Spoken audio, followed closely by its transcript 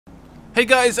Hey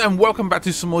guys, and welcome back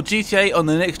to some more GTA on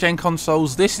the next gen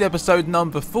consoles. This is episode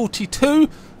number 42.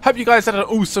 Hope you guys had an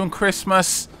awesome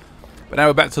Christmas. But now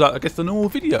we're back to, like, I guess, the normal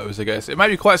videos, I guess. It may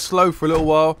be quite slow for a little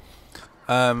while.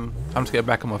 I'm just getting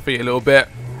back on my feet a little bit.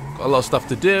 Got a lot of stuff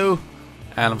to do.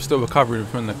 And I'm still recovering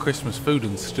from the Christmas food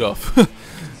and stuff.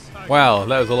 Wow,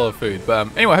 that was a lot of food.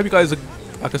 But anyway, I hope you guys,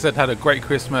 like I said, had a great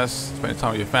Christmas. Spending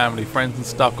time with your family, friends and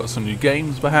stuff. Got some new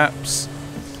games, perhaps.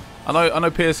 I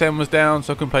know PSN was down,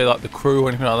 so I couldn't play like The Crew or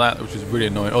anything like that, which is really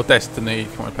annoying. Or Destiny,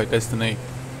 if you want to play Destiny.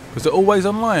 Because they're always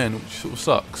online, which sort of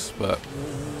sucks. But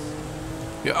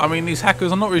yeah, I mean, these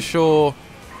hackers, I'm not really sure.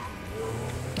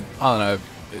 I don't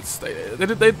know.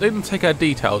 They didn't take our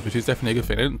details, which is definitely a good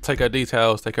thing. They didn't take our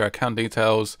details, take our account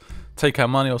details, take our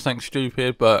money or something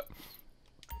stupid. But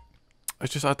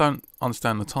it's just, I don't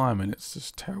understand the timing. It's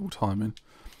just terrible timing.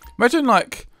 Imagine,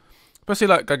 like, especially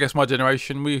like, I guess my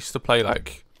generation, we used to play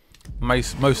like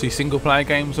mostly single player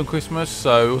games on Christmas,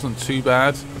 so it wasn't too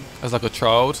bad as like a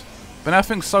child. But now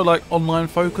things so like online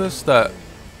focused that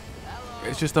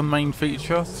it's just a main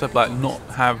feature to like not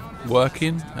have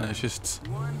working, and it's just,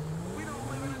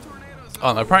 I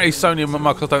don't know. Apparently Sony and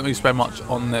Microsoft don't really spend much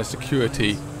on their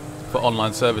security for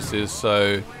online services,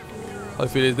 so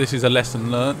hopefully this is a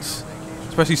lesson learnt.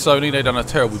 Especially Sony, they've done a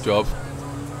terrible job.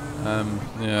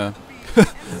 Yeah.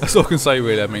 That's all I can say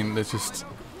really. I mean,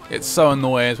 it's so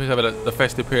annoying, especially over the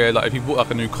festive period. Like if you bought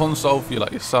like a new console for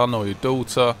your son or your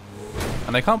daughter,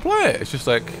 and they can't play it. It's just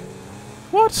like,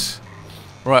 what?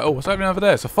 Right. Oh, what's happening over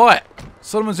there? It's a fight.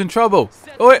 Solomon's in trouble.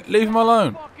 Oi, leave him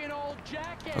alone.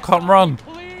 I can't run.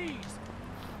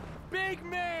 Big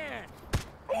man.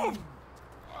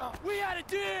 We had a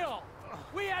deal.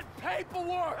 We had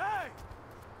paperwork. Hey.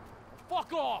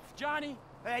 Fuck off, Johnny.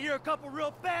 Hey, you're a couple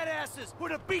real badasses.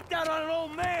 Put a beat down on an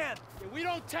old man. Yeah, we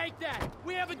don't take that.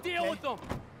 We have a deal with them.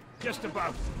 Just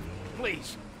about.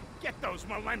 Please, get those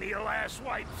millennial ass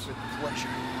wipes. With pleasure.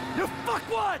 You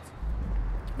fuckwad!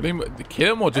 What do you mean,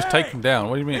 kill him or just take him down?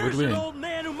 What do you mean? What do you Old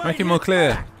man who mean? might Make it more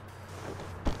clear. back.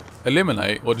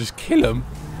 Eliminate or just kill him?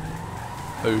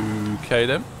 Okay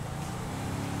then.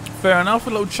 Fair enough.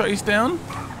 A little chase down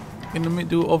in the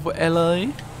middle of LA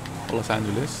or Los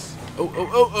Angeles.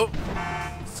 Oh.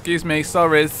 Excuse me,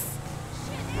 sorry.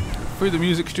 Through the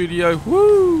music studio,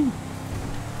 woo!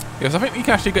 Yes, I think you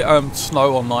can actually get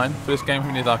snow online for this game.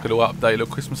 We need like a little update, a little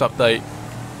Christmas update.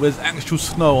 Where's actual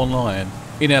snow online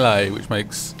in LA, which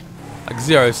makes like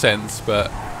 0 sense,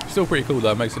 but still pretty cool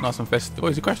though. Makes it nice and festive. Oh,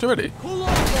 is he crashed already? Pull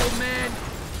off, old man.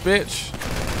 Bitch!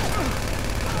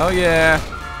 Oh yeah,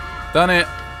 done it.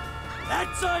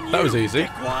 That's on you, That was easy.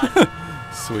 dickwad.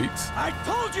 Sweet. I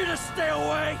told you to stay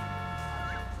away.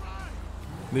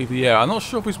 Leave the air. I'm not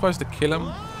sure if we're supposed to kill him.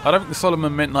 I don't think the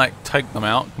Solomon meant like take them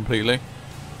out completely.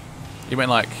 He meant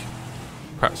like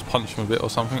perhaps punch them a bit or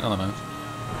something. I don't know.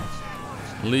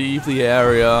 Leave the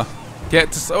area.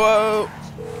 Get to. Oh!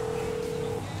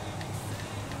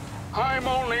 I'm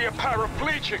only a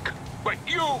paraplegic, but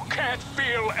you can't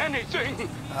feel anything.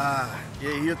 Yeah,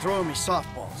 you're throwing me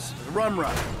softballs. Run.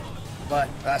 But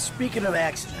speaking of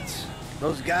accidents,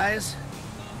 those guys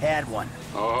had one.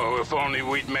 Oh, if only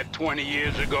we'd met 20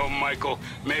 years ago, Michael.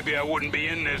 Maybe I wouldn't be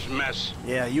in this mess.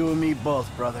 Yeah, you and me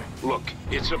both, brother. Look,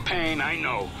 it's a pain, I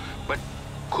know, but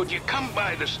could you come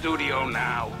by the studio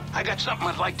now? I got something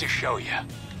I'd like to show you.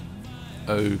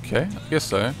 Okay, I guess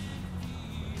so.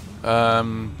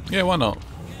 Yeah, why not?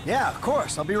 Yeah, of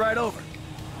course. I'll be right over.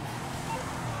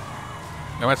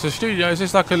 Now that's the studio. Is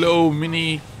this like a little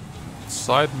mini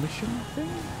side mission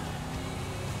thing?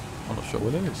 I'm not sure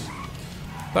what it is.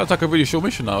 That was like a really short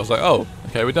mission. I was like, oh,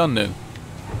 okay, we're done then.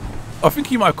 I think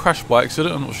he might have crashed by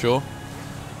accident. I'm not sure.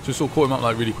 Just sort of caught him up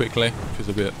like really quickly, which is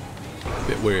a bit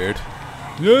weird.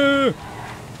 Yeah.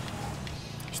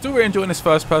 Still really enjoying this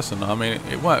first person. I mean,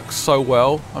 it works so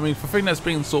well. I mean, for a thing that's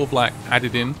been sort of like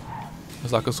added in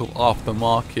as like a sort of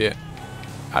aftermarket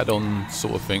add-on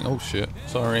sort of thing. Oh shit!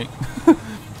 Sorry.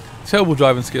 Terrible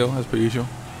driving skill as per usual.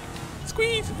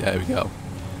 Squeeze. There we go.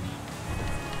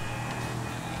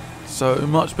 So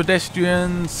much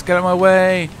pedestrians, get out of my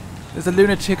way. There's a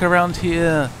lunatic around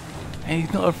here, and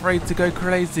he's not afraid to go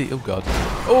crazy. Oh god.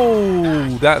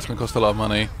 Oh, that's gonna cost a lot of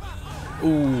money.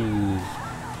 Ooh.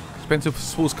 Expensive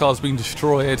sports cars being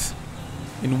destroyed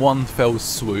in one fell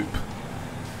swoop.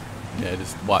 Yeah,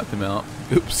 just wiped them out.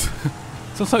 Oops.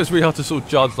 Sometimes it's really hard to sort of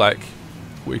judge like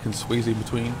what you can squeeze in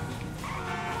between.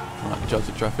 Right, judge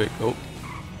the traffic. Oh.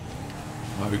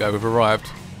 There we go, we've arrived.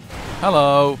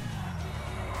 Hello.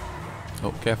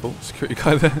 Oh, careful. Security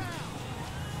guy there.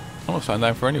 I'm not slowing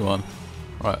down for anyone.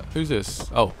 Right, who's this?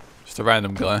 Oh, just a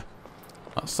random guy.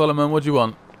 Right, Solomon, what do you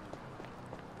want?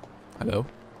 Hello.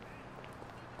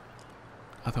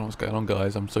 I don't know what's going on,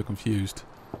 guys. I'm so confused.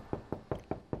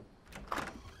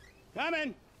 Come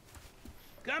in.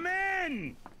 Come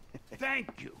in.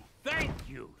 Thank you. Thank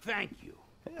you. Thank you.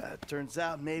 Yeah, it turns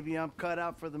out maybe I'm cut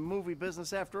out for the movie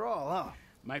business after all, huh?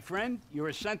 My friend, you're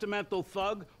a sentimental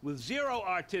thug with zero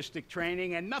artistic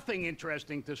training and nothing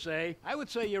interesting to say. I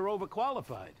would say you're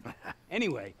overqualified.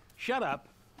 Anyway, shut up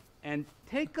and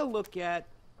take a look at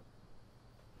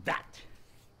that.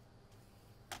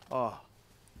 Oh.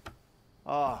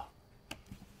 Oh.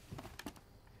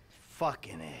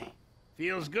 Fucking A.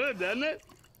 Feels good, doesn't it?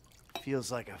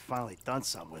 Feels like I've finally done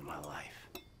something with my life.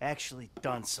 Actually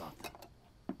done something.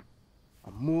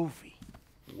 A movie.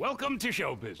 Welcome to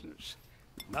show business.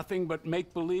 Nothing but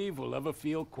make-believe will ever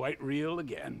feel quite real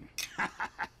again.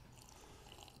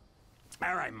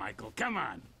 All right, Michael, come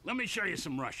on. Let me show you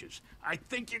some rushes. I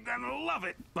think you're gonna love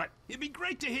it, but it'd be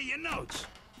great to hear your notes.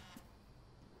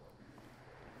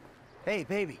 Hey,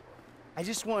 baby. I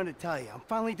just wanted to tell you, I'm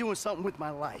finally doing something with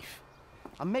my life.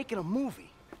 I'm making a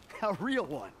movie. A real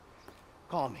one.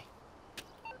 Call me.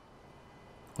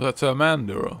 Was that to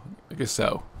Amanda, or I guess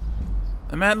so.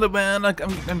 Amanda, man,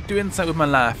 I'm doing something with my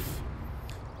life.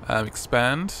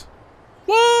 Expand.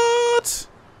 What?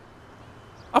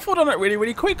 I thought I done it really,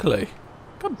 really quickly.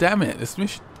 God damn it! This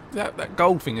mission, that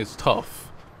gold thing is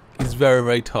tough. It's very,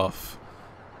 very tough.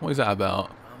 What is that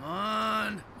about? Come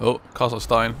on. Oh, Castle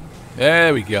Stein.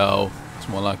 There we go. That's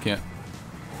more like it.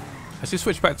 Let's just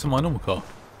switch back to my normal car.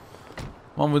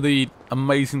 One with the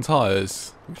amazing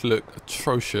tyres, which look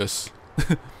atrocious.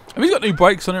 And he's got new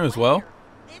brakes on here as well,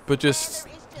 but just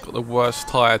got the worst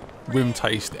tyre rim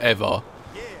taste ever.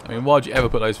 I mean, why'd you ever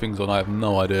put those things on? I have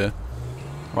no idea.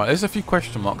 Right, there's a few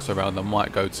question marks around I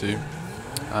might go to.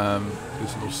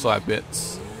 These little side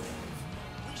bits.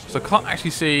 So I can't actually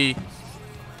see.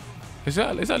 Is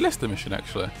that a Leicester mission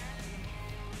actually?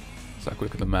 Let's have a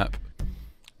quick look at the map.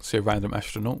 See a random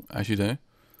astronaut, as you do.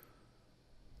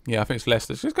 Yeah, I think it's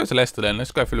Leicester. Let's go to Leicester then.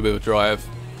 Let's go for a little bit of a drive.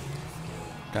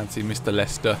 Go and see Mr.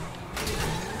 Leicester.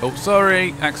 Oh,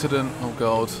 sorry, accident. Oh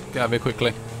god, get out of here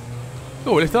quickly.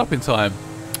 Oh, we lifted up in time.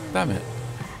 Damn it.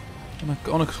 I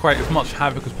want to create as much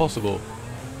havoc as possible.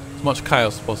 As much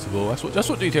chaos as possible. That's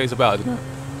what GTA is about, isn't it?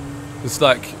 It's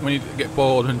like when you get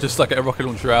bored and just like get a rocket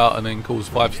launcher out and then calls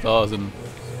 5 stars and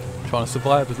trying to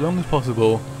survive as long as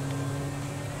possible.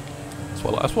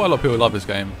 That's why a lot of people love this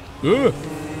game. Ugh.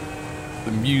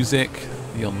 The music,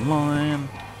 the online.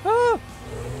 Ah.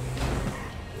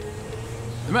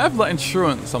 The amount of like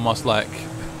insurance I must like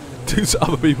do to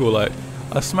other people, like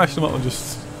I smash them up and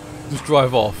just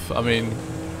drive off. I mean,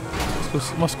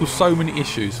 it must cause so many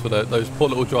issues for those poor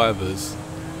little drivers.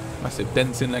 Massive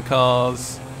dents in their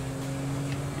cars.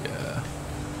 Yeah,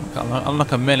 I'm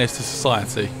like a menace to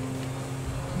society.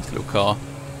 This little car.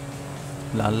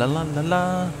 La la la la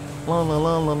la la la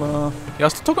la la la. Yeah, I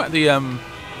was talking about the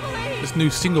this new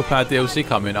single player DLC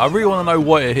coming. I really want to know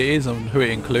what it is and who it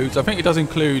includes. I think it does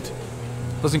include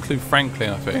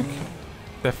Franklin. I think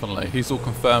definitely he's all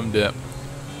confirmed it.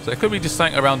 So it could be just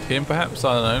something around him, perhaps.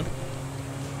 I don't know.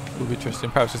 It would be interesting.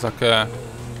 Perhaps it's like a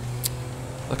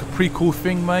prequel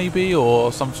thing, maybe,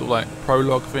 or some sort of like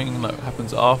prologue thing that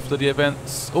happens after the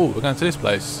events. Oh, we're going to this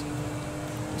place.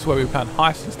 It's where we plan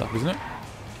heists and stuff, isn't it?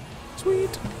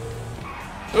 Sweet.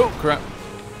 Oh crap!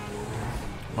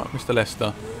 Right, Mr.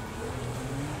 Lester,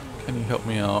 can you help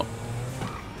me out?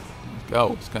 Let's go.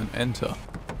 Let's go and enter.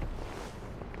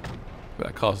 But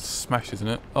that car's smashed, isn't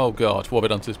it? Oh god, what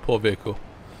have I done to this poor vehicle?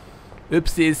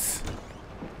 Oopsies.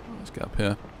 Let's get up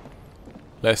here.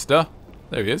 Lester,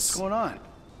 there he is. What's going on?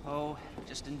 Oh,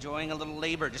 just enjoying a little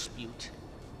labor dispute.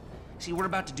 See, we're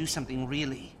about to do something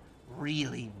really,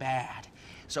 really bad.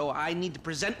 So I need to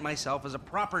present myself as a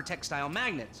proper textile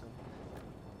magnet.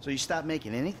 So you stopped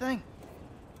making anything?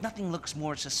 Nothing looks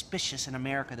more suspicious in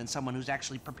America than someone who's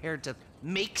actually prepared to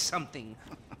make something.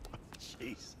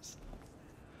 Jesus.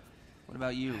 What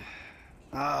about you?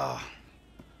 Oh,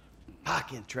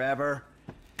 fucking Trevor.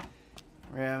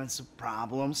 We're having some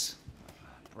problems.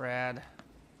 Brad.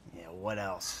 Yeah, what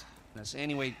else? So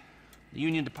anyway, the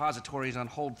Union Depository is on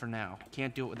hold for now.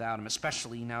 Can't do it without him,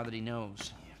 especially now that he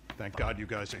knows. Thank God you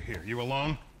guys are here. You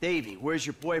alone? Davey, where's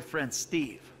your boyfriend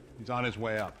Steve? He's on his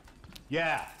way up.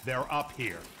 Yeah, they're up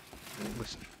here.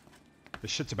 Listen,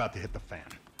 this shit's about to hit the fan.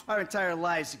 Our entire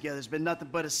lives together has been nothing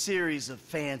but a series of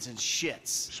fans and shits.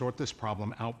 Sort this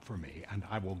problem out for me, and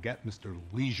I will get Mr.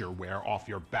 Leisureware off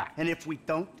your back. And if we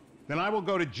don't? Then I will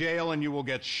go to jail and you will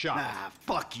get shot. Ah,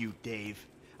 fuck you, Dave.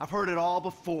 I've heard it all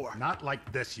before. Not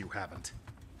like this, you haven't.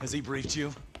 Has he briefed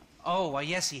you? Oh, well,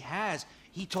 yes, he has.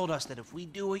 He told us that if we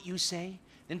do what you say,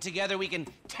 then together we can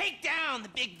take down the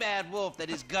big bad wolf that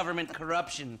is government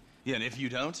corruption. Yeah, and if you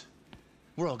don't,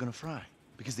 we're all gonna fry,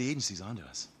 because the agency's onto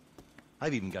us.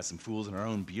 I've even got some fools in our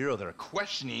own bureau that are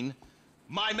questioning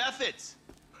my methods.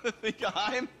 Think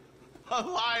I'm a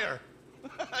liar,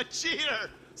 a cheater,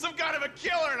 some kind of a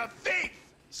killer and a thief.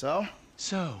 So?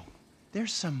 So,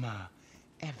 there's some,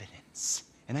 evidence,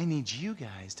 and I need you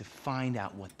guys to find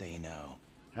out what they know.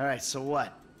 All right, so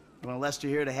what? You want Lester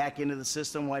here to hack into the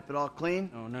system, wipe it all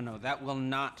clean? No, that will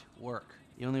not work.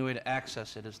 The only way to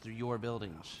access it is through your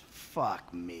buildings.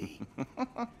 Fuck me.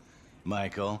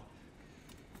 Michael,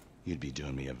 you'd be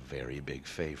doing me a very big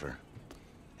favor.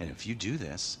 And if you do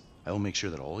this, I will make sure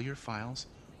that all your files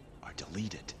are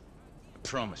deleted. I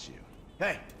promise you.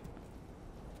 Hey,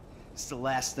 it's the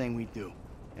last thing we do,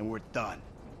 and we're done.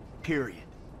 Period.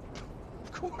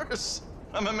 Of course.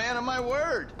 I'm a man of my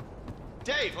word.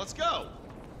 Dave, let's go.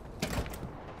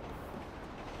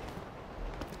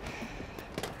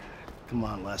 Come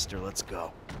on, Lester, let's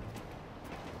go.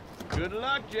 Good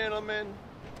luck, gentlemen.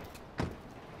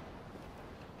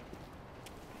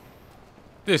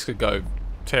 This could go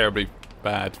terribly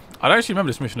bad. I don't actually remember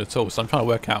this mission at all, so I'm trying to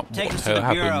work out Take what us the to hell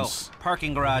the bureau. happens.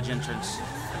 Parking garage entrance.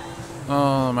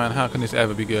 Oh man, how can this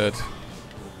ever be good?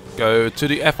 Go to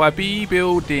the FIB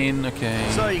building, okay.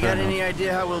 So, you fair got enough. any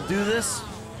idea how we'll do this?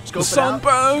 The Scope it out?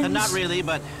 sunburns! Not really,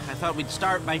 but I thought we'd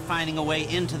start by finding a way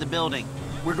into the building.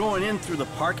 We're going in through the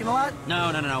parking lot?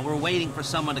 No. We're waiting for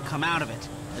someone to come out of it.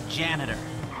 A janitor.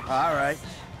 All right.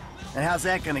 And how's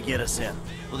that gonna get us in?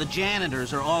 Well, the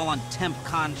janitors are all on temp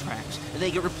contracts. They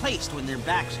get replaced when their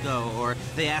backs go or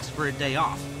they ask for a day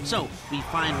off. So, we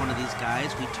find one of these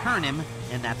guys, we turn him,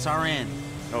 and that's our in.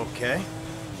 Okay.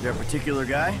 Is there a particular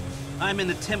guy? I'm in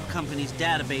the temp company's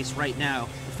database right now.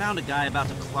 We found a guy about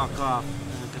to clock off.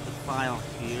 I've got the file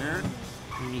here.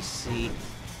 Let me see.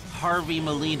 Harvey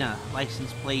Molina,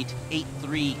 license plate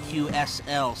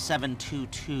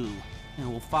 83QSL722. And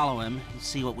we'll follow him and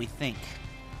see what we think.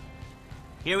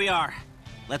 Here we are.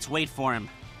 Let's wait for him.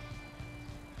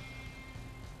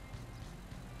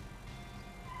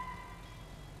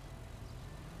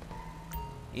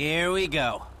 Here we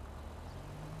go.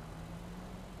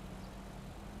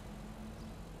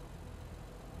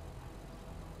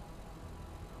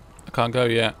 I can't go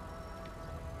yet.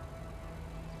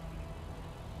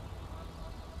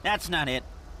 That's not it.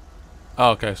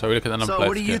 Oh, okay, so we look at the number So, plates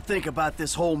what do you again. think about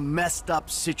this whole messed up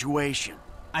situation?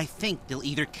 I think they'll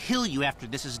either kill you after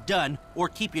this is done, or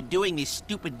keep you doing these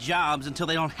stupid jobs until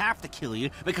they don't have to kill you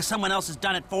because someone else has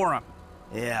done it for them.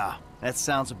 Yeah, that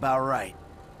sounds about right.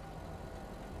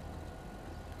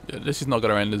 Yeah, this is not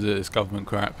going to end as this government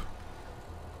crap.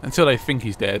 Until they think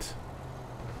he's dead.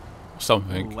 Or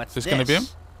something. Ooh, what's is this going to be him?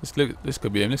 This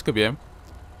could be him. This could be him.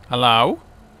 Hello?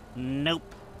 Nope.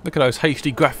 Look at those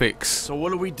HD graphics. So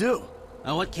what do we do?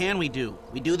 Oh, what can we do?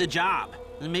 We do the job.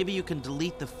 And maybe you can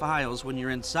delete the files when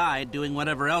you're inside doing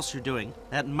whatever else you're doing.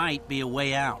 That might be a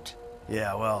way out.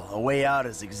 Yeah, well, a way out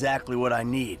is exactly what I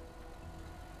need.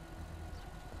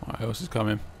 Alright, who else is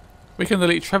coming? We can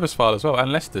delete Trevor's file as well,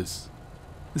 and Lester's.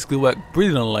 This could work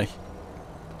brilliantly.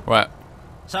 Right,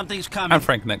 Something's coming. and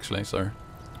Franklin actually, sorry.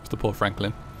 It's the poor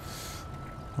Franklin.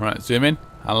 Right, zoom in.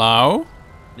 Hello?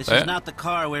 This There. is not the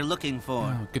car we're looking for.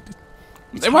 Oh, good.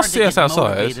 It's They must hard see to us get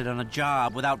outside. motivated on a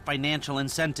job without financial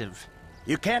incentive.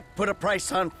 You can't put a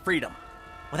price on freedom.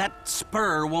 Well, that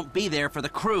spur won't be there for the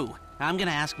crew. I'm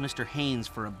gonna ask Mr. Haynes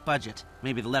for a budget.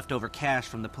 Maybe the leftover cash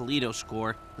from the Polito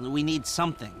score. We need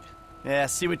something. Yeah,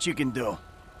 see what you can do.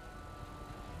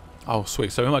 Oh,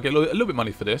 sweet. So we might get a little bit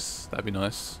money for this. That'd be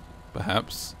nice.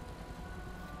 Perhaps.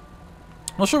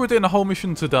 Not sure we're doing the whole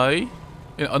mission today.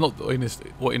 Not in this.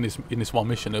 What in this one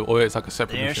mission, or it's like a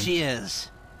separate There mission. she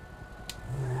is.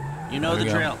 You know There the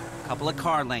we go. drill. Couple of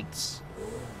car lengths.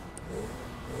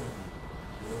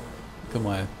 Look at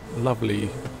my lovely,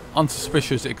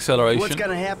 unsuspicious acceleration. What's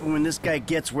gonna happen when this guy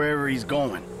gets wherever he's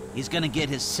going? He's gonna get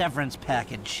his severance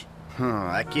package.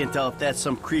 I can't tell if that's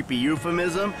some creepy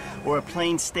euphemism or a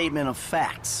plain statement of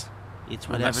facts. It's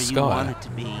And that whatever you sky. want it to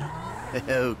be.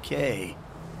 Okay.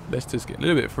 Lester's getting a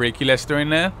little bit freaky. Lester in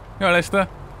there. You alright, Lester?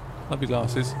 Love your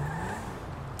glasses.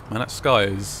 Man, that sky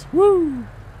is woo.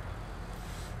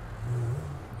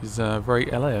 Is very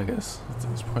LA, I guess.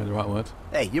 That's probably the right word.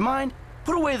 Hey, you mind?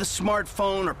 Put away the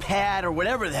smartphone or pad or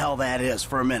whatever the hell that is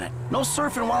for a minute. No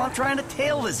surfing while I'm trying to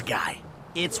tail this guy.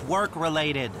 It's work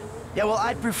related. Yeah, well,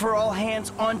 I'd prefer all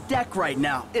hands on deck right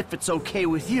now, if it's okay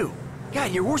with you.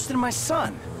 God, you're worse than my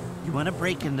son. You want to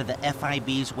break into the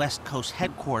FIB's West Coast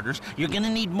headquarters, you're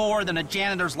gonna need more than a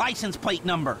janitor's license plate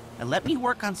number. And let me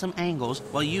work on some angles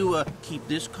while you keep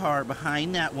this car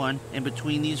behind that one and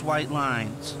between these white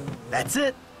lines. That's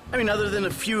it. I mean, other than a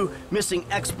few missing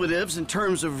expletives in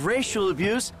terms of racial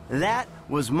abuse, that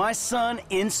was my son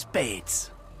in spades.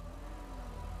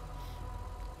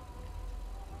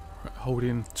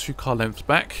 Holding 2 car lengths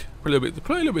back. Probably a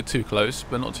little bit too close,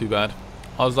 but not too bad.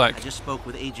 I was like... I just spoke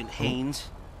with Agent Haynes.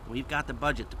 We've got the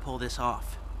budget to pull this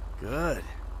off. Good.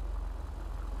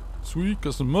 Sweet,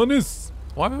 got some monies.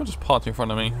 Why have I just parked in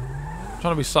front of me? I'm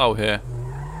trying to be subtle here.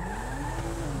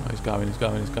 Oh, he's going.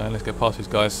 Let's get past these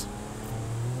guys.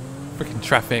 Freaking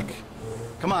traffic.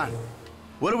 Come on.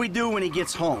 What do we do when he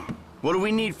gets home? What do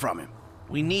we need from him?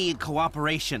 We need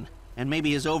cooperation, and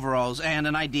maybe his overalls and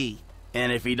an ID.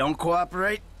 And if he don't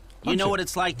cooperate? You know what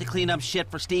it's like to clean up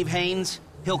shit for Steve Haynes?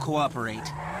 He'll cooperate.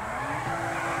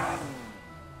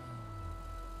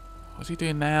 What's he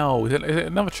doing now? Is it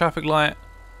another traffic light?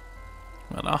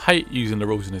 Man, I hate using the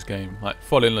rules in this game. Like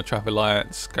following the traffic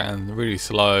lights, going really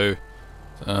slow.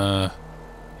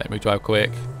 Let me drive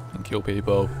quick and kill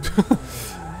people.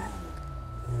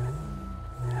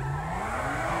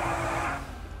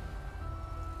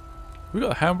 We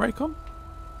got a handbrake on?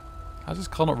 How's this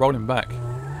car not rolling back?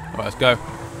 Alright, let's go.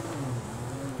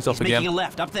 He's off again. Making a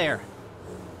left up there.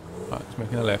 Right, he's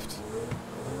making a left.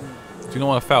 Do you not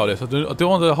want to foul this? I do want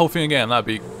to do the whole thing again. That'd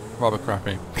be rather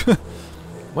crappy.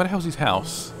 Where the hell's his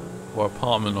house? Or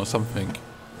apartment or something?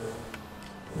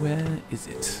 Where is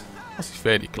it? That's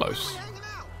fairly close.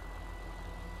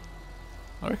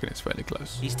 I reckon it's fairly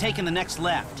close. He's taking the next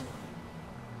left.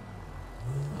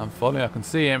 I'm following. I can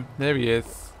see him. There he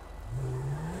is.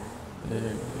 There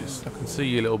he is. I can see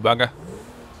you, little bugger.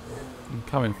 I'm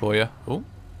coming for you. Oh.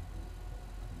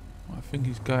 I think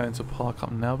he's going to park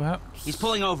up now, perhaps. He's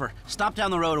pulling over. Stop down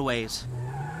the road a ways.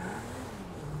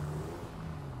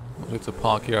 It's a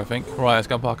park here, I think. Right, let's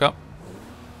go and park up.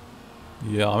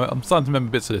 Yeah, I'm starting to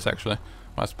remember bits of this, actually.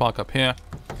 Right, let's park up here.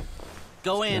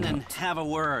 Go in and have a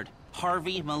word.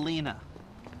 Harvey Molina.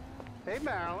 Hey,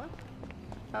 Marilyn.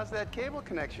 How's that cable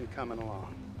connection coming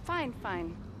along? Fine,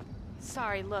 fine.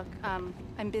 Sorry, look, I'm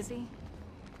busy.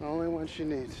 Only when she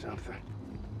needs something.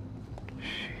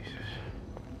 Jesus.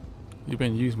 You've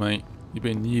been used, mate. You've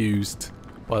been used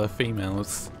by the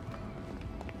females.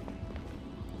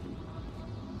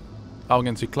 Oh, I'm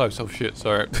getting too close. Oh shit,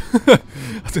 sorry.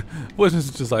 Voice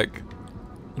is just like...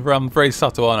 I'm very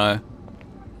subtle, aren't I?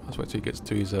 Let's wait till he gets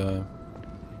to his... He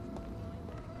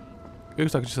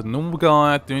looks like just a normal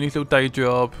guy doing his little day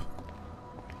job.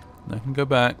 Now he can go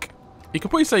back. You could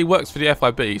probably say he works for the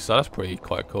FIB, so that's pretty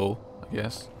quite cool, I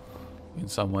guess. In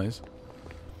some ways.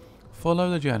 Follow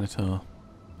the janitor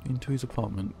into his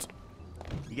apartment.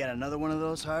 You got another one of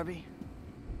those, Harvey?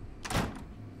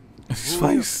 His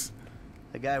face.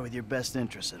 The guy with your best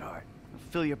interests at heart.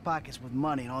 Fill your pockets with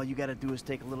money, and all you gotta do is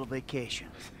take a little vacation.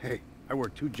 Hey, I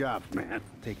work 2 jobs, man.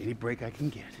 Take any break I can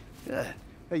get. Good.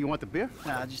 Hey, you want the beer?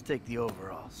 Nah, I'll just take the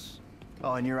overalls.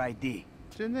 Oh, and your ID.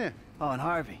 It's in there. Oh, and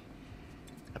Harvey.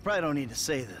 I probably don't need to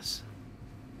say this,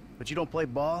 but you don't play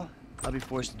ball, I'll be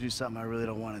forced to do something I really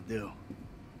don't want to do.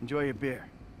 Enjoy your beer.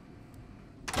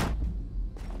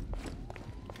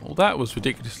 Well, that was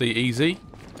ridiculously easy.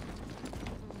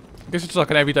 I guess it's just like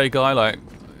an everyday guy, like,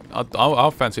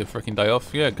 I'll fancy a freaking day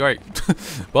off. Yeah, great.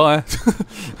 Bye.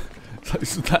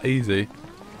 It's that easy.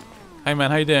 Hey man,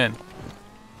 how you doing?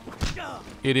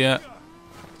 Idiot.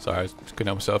 Sorry, I just couldn't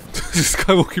help myself. This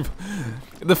guy walking.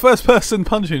 The first person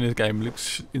punching in this game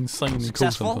looks insanely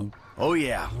Successful? cool sometimes. Oh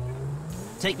yeah.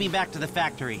 Take me back to the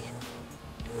factory.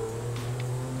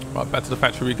 Right, back to the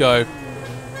factory we go.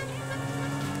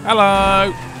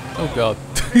 Hello! Oh god.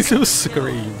 His little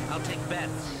scream. I'll take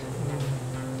bets.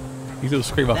 His little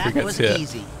scream after he That gets was hit.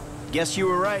 easy. Guess you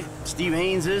were right. Steve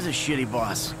Haynes is a shitty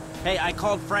boss. Hey, I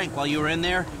called Frank while you were in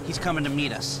there. He's coming to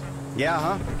meet us. Yeah,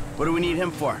 huh? What do we need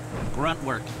him for? Grunt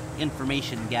work.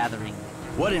 Information gathering.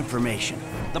 What information?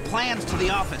 The plans to the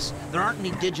office. There aren't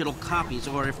any digital copies,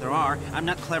 or if there are, I'm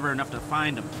not clever enough to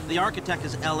find them. The architect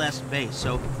is LS based,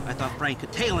 so I thought Frank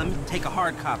could tail him, take a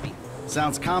hard copy.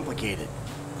 Sounds complicated.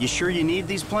 You sure you need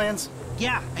these plans?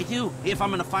 Yeah, I do. If I'm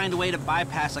gonna find a way to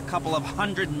bypass a couple of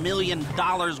 $100 million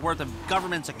worth of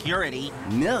government security.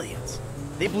 Millions?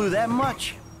 They blew that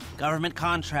much? Government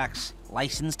contracts.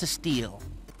 License to steal.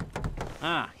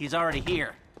 Ah, he's already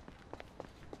here.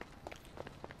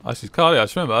 That's his car, yeah, I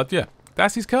just remember. Yeah,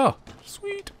 that's his car.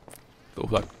 Sweet. Sort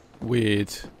of like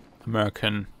weird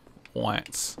American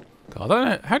whites car. I don't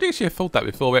know. How do you actually afford that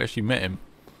before we actually met him?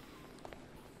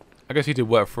 I guess he did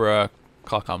work for a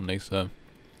car company, so.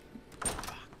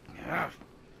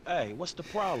 Hey, what's the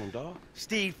problem, dawg?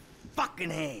 Steve fucking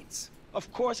Haynes.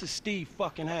 Of course it's Steve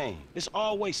fucking Haynes. It's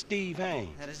always Steve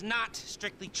Haynes. That is not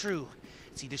strictly true.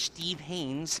 It's either Steve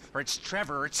Haynes, or it's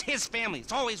Trevor, or it's his family.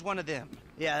 It's always one of them.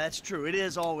 Yeah, that's true. It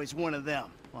is always one of them.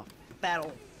 A fat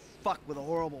old fuck with a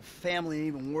horrible family and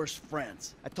even worse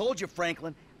friends. I told you,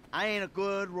 Franklin, I ain't a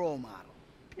good role model.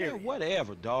 Yeah,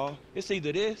 whatever, dawg. It's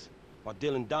either this or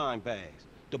dealing dime bags.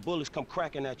 The bullets come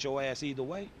cracking at your ass either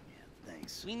way. Yeah,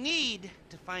 thanks. We need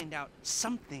to find out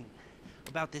something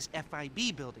about this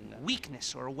FIB building, a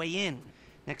weakness or a way in.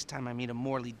 Next time I meet a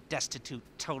morally destitute,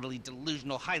 totally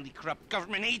delusional, highly corrupt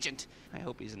government agent, I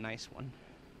hope he's a nice one.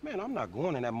 Man, I'm not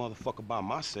going in that motherfucker by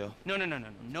myself. No.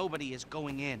 Nobody is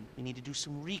going in. We need to do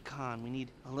some recon. We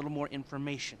need a little more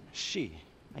information. Shit.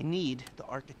 I need the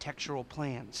architectural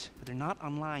plans, but they're not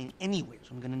online anywhere,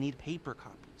 so I'm gonna need paper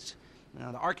copies.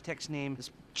 Now, the architect's name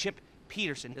is Chip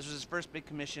Peterson. This was his first big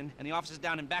commission, and the office is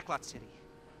down in Backlot City.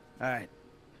 All right.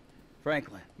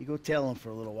 Franklin, you go tell him for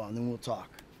a little while, and then we'll talk.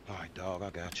 All right, dawg, I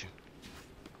got you.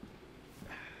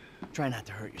 Try not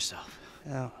to hurt yourself.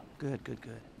 Oh, good.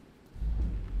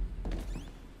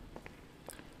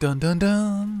 Dun dun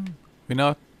dun. We know.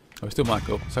 Oh, we're still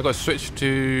Michael. So I got to switch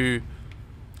to.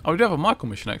 Oh, we do have a Michael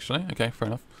mission actually. Okay, fair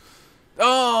enough.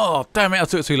 Oh, damn it! I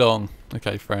took too long.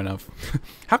 Okay, fair enough.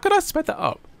 How could I sped that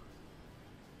up?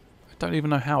 I don't even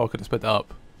know how I could have sped that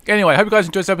up. Anyway, hope you guys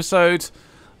enjoyed this episode.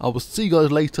 I will see you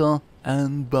guys later,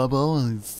 and bye bye.